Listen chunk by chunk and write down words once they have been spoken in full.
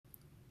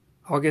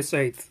August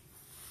 8th,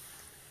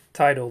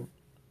 titled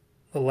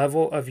The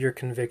Level of Your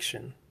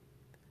Conviction.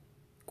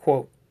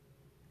 Quote,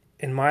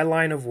 "In my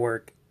line of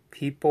work,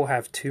 people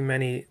have too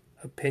many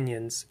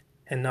opinions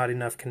and not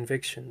enough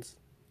convictions."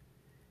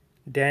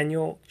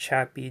 Daniel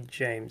Chappie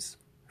James,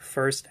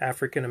 1st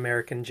African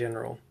American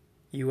General,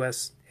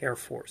 U.S. Air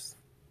Force.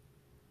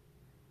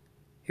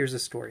 Here's a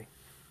story.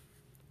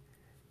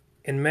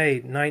 In May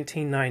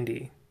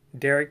 1990,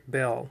 Derek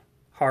Bell,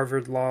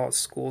 Harvard Law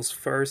School's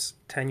first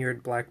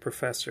tenured black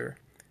professor,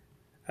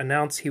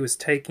 announced he was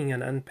taking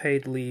an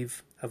unpaid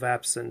leave of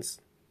absence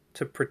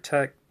to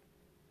protest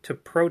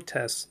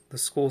the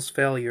school's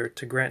failure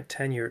to grant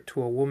tenure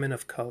to a woman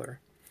of color.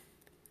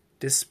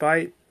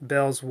 Despite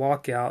Bell's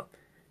walkout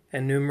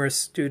and numerous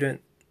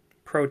student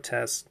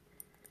protests,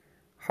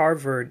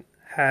 Harvard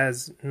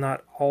has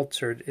not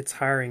altered its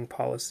hiring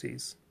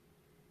policies.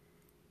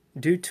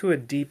 Due to a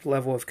deep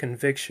level of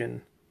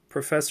conviction,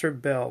 Professor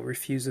Bell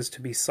refuses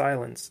to be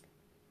silenced.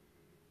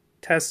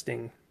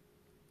 Testing,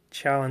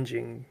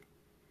 challenging,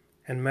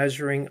 and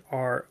measuring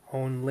our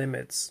own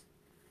limits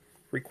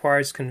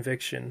requires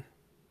conviction.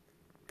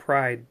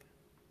 Pride,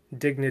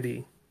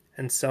 dignity,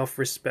 and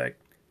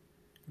self-respect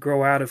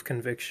grow out of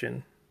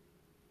conviction.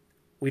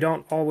 We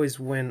don't always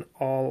win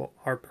all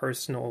our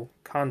personal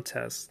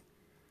contests,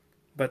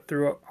 but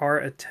through our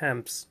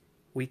attempts,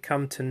 we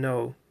come to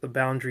know the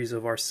boundaries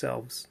of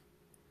ourselves.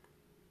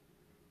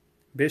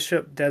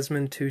 Bishop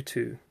Desmond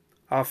Tutu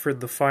offered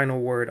the final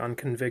word on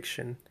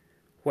conviction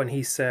when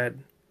he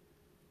said,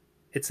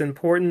 "It's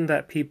important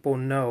that people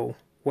know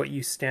what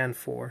you stand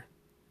for,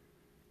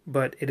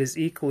 but it is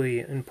equally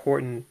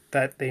important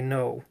that they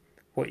know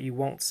what you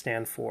won't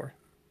stand for."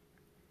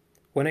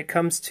 When it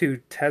comes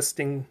to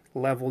testing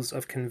levels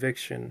of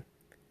conviction,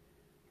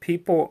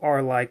 people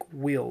are like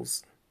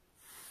wheels.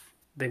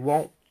 They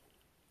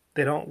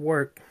don't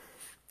work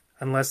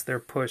unless they're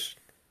pushed.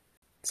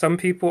 Some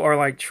people are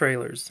like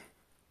trailers.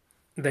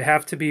 They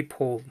have to be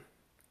pulled.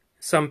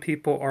 Some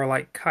people are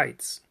like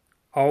kites,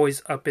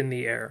 always up in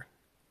the air.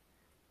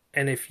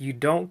 And if you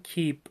don't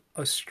keep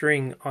a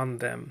string on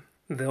them,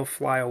 they'll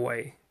fly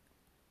away.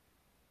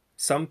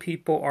 Some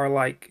people are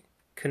like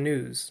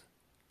canoes.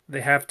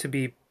 They have to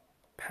be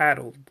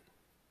paddled.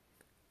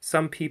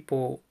 Some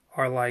people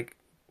are like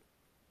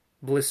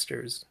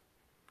blisters.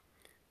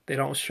 They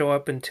don't show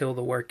up until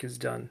the work is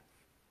done.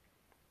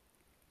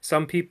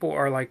 Some people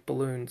are like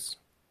balloons,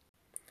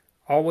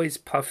 always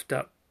puffed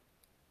up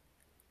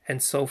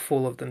and so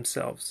full of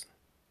themselves.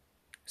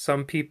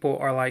 Some people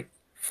are like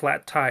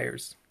flat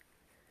tires.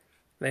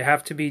 They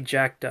have to be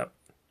jacked up.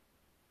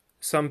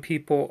 Some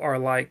people are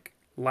like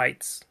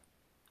lights,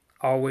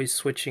 always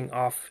switching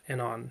off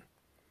and on.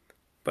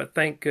 But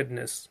thank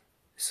goodness,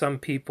 some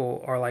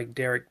people are like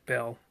Derek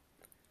Bell,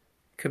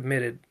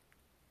 committed,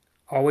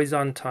 always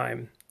on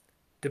time,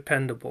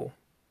 dependable,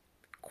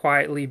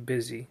 quietly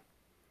busy,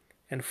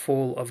 and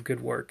full of good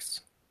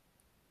works.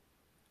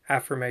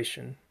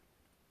 Affirmation.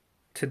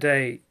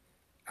 Today,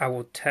 I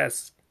will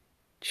test,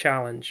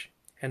 challenge,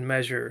 and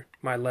measure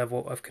my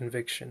level of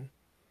conviction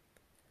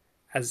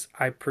as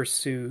I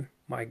pursue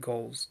my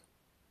goals.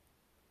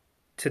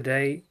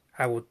 Today,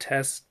 I will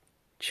test,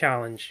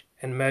 challenge,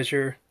 and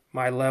measure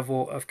my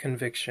level of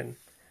conviction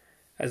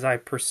as I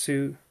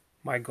pursue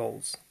my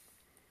goals.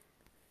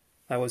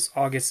 That was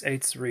August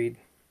 8th's read,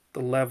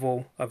 The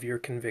Level of Your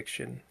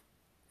Conviction,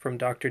 from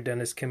Dr.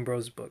 Dennis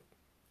Kimbro's book,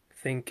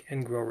 Think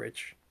and Grow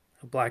Rich,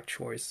 A Black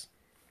Choice,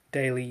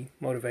 Daily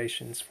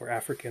Motivations for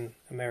African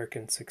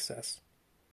American Success.